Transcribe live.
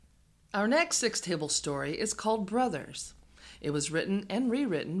Our next six table story is called Brothers. It was written and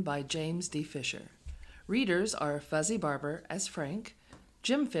rewritten by James D. Fisher. Readers are Fuzzy Barber as Frank,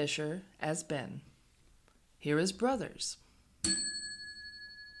 Jim Fisher as Ben. Here is Brothers.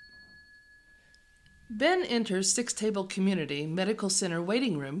 Ben enters Six Table Community Medical Center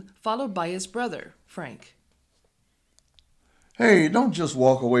waiting room, followed by his brother, Frank. Hey, don't just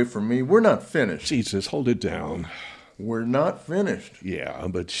walk away from me. We're not finished. Jesus, hold it down. We're not finished. Yeah,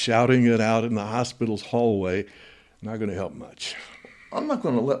 but shouting it out in the hospital's hallway, not going to help much. I'm not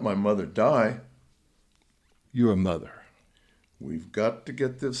going to let my mother die. You're a mother. We've got to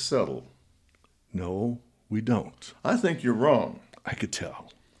get this settled. No, we don't. I think you're wrong. I could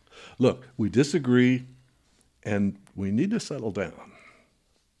tell. Look, we disagree, and we need to settle down.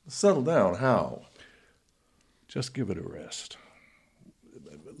 Settle down? How? Just give it a rest.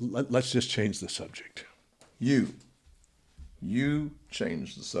 Let's just change the subject. You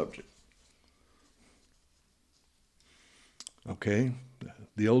changed the subject. Okay,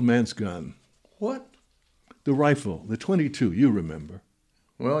 the old man's gun. What? The rifle, the .22, you remember.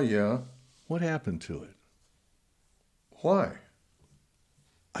 Well, yeah. What happened to it? Why?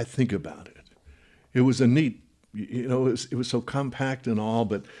 I think about it. It was a neat, it was so compact and all,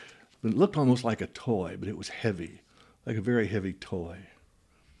 but it looked almost like a toy, but it was heavy, like a very heavy toy.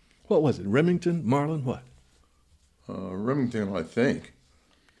 What was it, Remington, Marlin, what? Remington, I think.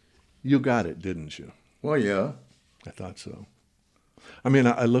 You got it, didn't you? Well, yeah. I thought so. I mean,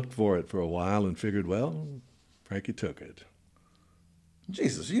 I looked for it for a while and figured, well, Frankie took it.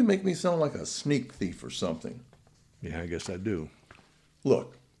 Jesus, you make me sound like a sneak thief or something. Yeah, I guess I do.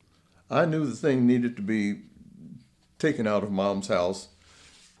 Look, I knew the thing needed to be taken out of Mom's house,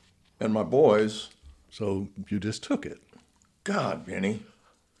 and my boys... So you just took it? God, Benny.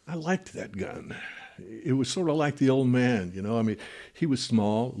 I liked that gun. It was sort of like the old man, I mean, he was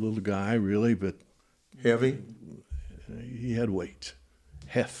small, little guy, really, but... Heavy? He had weight,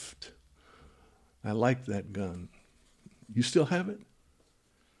 heft. I liked that gun. You still have it?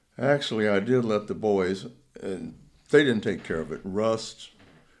 Actually, I did let the boys, and they didn't take care of it. Rust.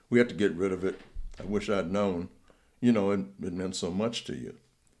 We had to get rid of it. I wish I'd known. It meant so much to you.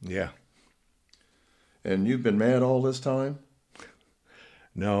 Yeah. And you've been mad all this time?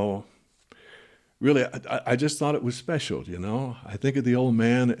 No. Really, I just thought it was special, I think of the old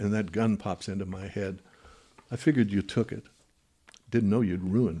man and that gun pops into my head. I figured you took it. Didn't know you'd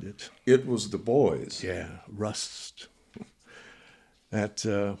ruined it. It was the boys. Yeah, rust. That,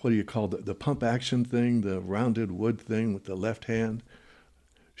 what do you call the pump action thing, the rounded wood thing with the left hand?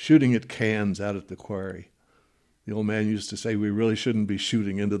 Shooting at cans out at the quarry. The old man used to say we really shouldn't be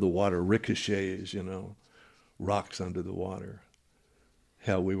shooting into the water, ricochets, rocks under the water.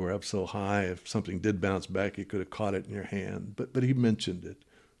 Hell, we were up so high, if something did bounce back, you could have caught it in your hand. But he mentioned it,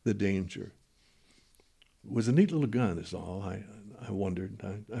 the danger. It was a neat little gun is all. I wondered,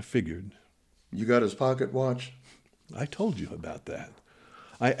 I figured. You got his pocket watch? I told you about that.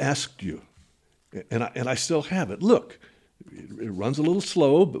 I asked you, and I still have it. Look, it runs a little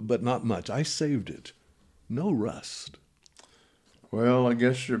slow, but not much. I saved it. No rust. Well, I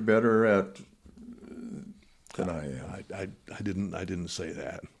guess you're better at than I am. I didn't say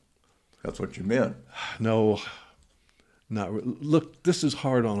that. That's what you meant. No, look, this is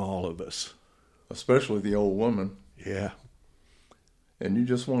hard on all of us. Especially the old woman. Yeah. And you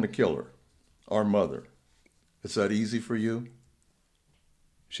just want to kill her. Our mother. Is that easy for you?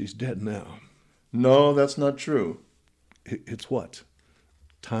 She's dead now. No, that's not true. It's what?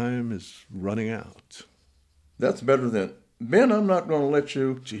 Time is running out. That's better than... Ben, I'm not going to let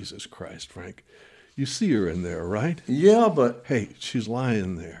you... Jesus Christ, Frank. You see her in there, right? Yeah, but... Hey, she's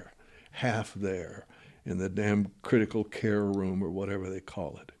lying there, half there, in the damn critical care room or whatever they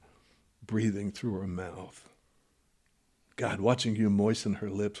call it, breathing through her mouth. God, watching you moisten her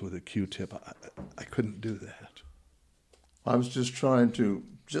lips with a Q-tip, I couldn't do that. I was just trying to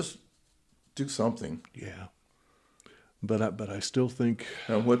just do something. Yeah. But I still think...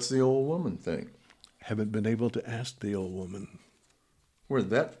 And what's the old woman think? Haven't been able to ask the old woman.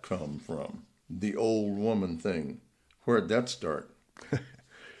 Where'd that come from? The old woman thing. Where'd that start?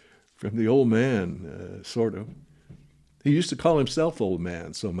 From the old man, sort of. He used to call himself old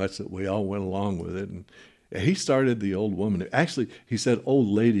man so much that we all went along with it. And he started the old woman. Actually, he said old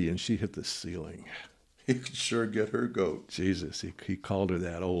lady, and she hit the ceiling. He could sure get her goat. Jesus, he called her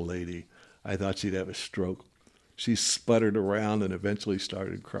that, old lady. I thought she'd have a stroke. She sputtered around and eventually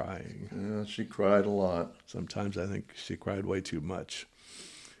started crying. Yeah, she cried a lot. Sometimes I think she cried way too much.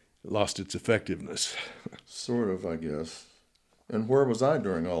 It lost its effectiveness. Sort of, I guess. And where was I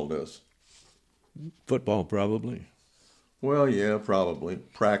during all this? Football, probably. Well, yeah, probably.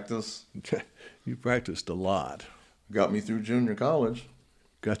 Practice You practiced a lot. got me through junior college.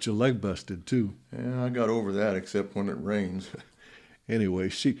 Got your leg busted, too. Yeah, I got over that except when it rains. Anyway,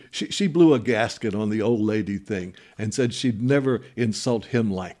 she blew a gasket on the old lady thing and said she'd never insult him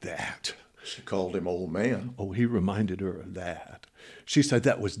like that. She called him old man. Oh, he reminded her of that. She said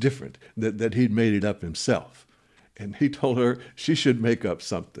that was different, that he'd made it up himself. And he told her she should make up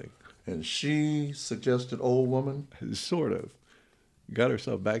something. And she suggested old woman. Sort of. Got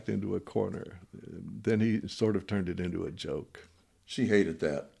herself backed into a corner. Then he sort of turned it into a joke. She hated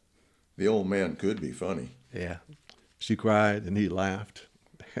that. The old man could be funny. Yeah. She cried and he laughed.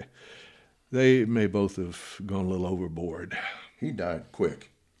 They may both have gone a little overboard. He died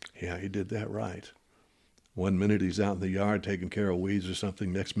quick. Yeah, he did that right. One minute he's out in the yard taking care of weeds or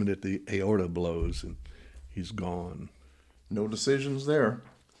something. Next minute the aorta blows and he's gone. No decisions there.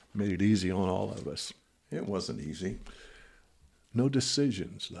 Made it easy on all of us. It wasn't easy. No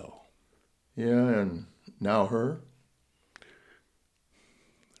decisions, though. Yeah, and now her?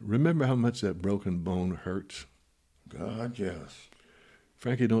 Remember how much that broken bone hurts? God, yes.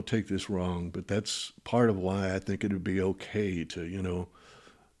 Frankie, don't take this wrong, but that's part of why I think it would be okay to,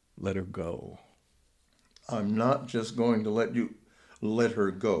 let her go. I'm not just going to let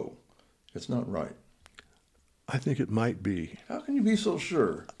her go. It's not right. I think it might be. How can you be so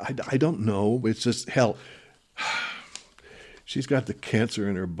sure? I don't know. It's just, hell, she's got the cancer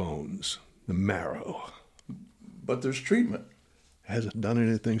in her bones, the marrow. But there's treatment. Hasn't done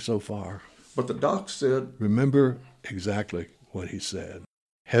anything so far. But the doc said, Remember exactly what he said.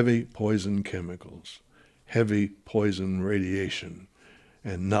 Heavy poison chemicals, heavy poison radiation,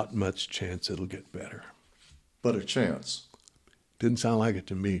 and not much chance it'll get better. but a chance. Didn't sound like it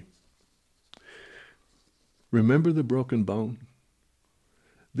to me. Remember the broken bone?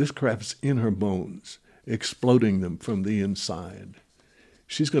 This crap's in her bones, exploding them from the inside.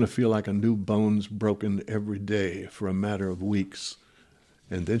 She's going to feel like a new bone's broken every day for a matter of weeks,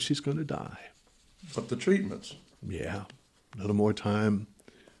 and then she's going to die. But the treatments. Yeah, a little more time,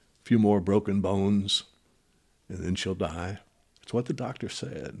 a few more broken bones, and then she'll die. It's what the doctor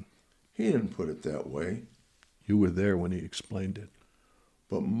said. He didn't put it that way. You were there when he explained it.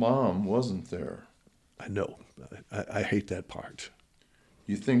 But Mom wasn't there. I know. I hate that part.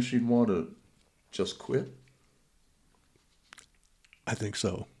 You think she'd want to just quit? I think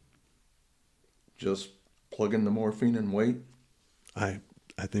so. Just plug in the morphine and wait? I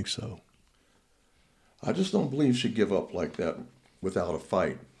think so. I just don't believe she'd give up like that without a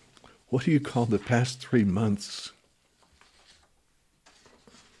fight. What do you call the past 3 months?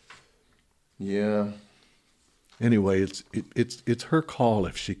 Yeah, Anyway, it's her call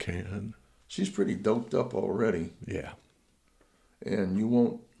if she can. she's pretty doped up already. Yeah. And you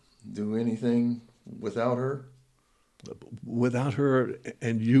won't do anything without her? Without her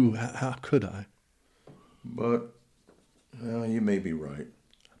and you, how could I? But, well, you may be right.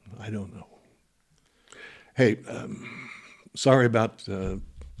 I don't know. Hey, sorry about the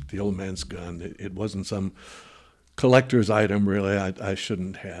old man's gun. It wasn't some collector's item, really. I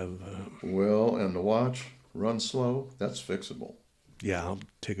shouldn't have. Well, and the watch, run slow, that's fixable. Yeah, I'll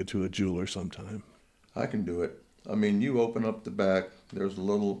take it to a jeweler sometime. I can do it. I mean, you open up the back, there's a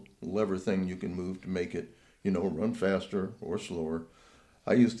little lever thing you can move to make it, run faster or slower.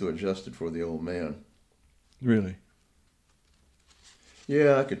 I used to adjust it for the old man. Really?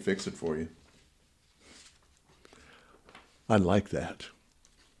 Yeah, I could fix it for you. I'd like that.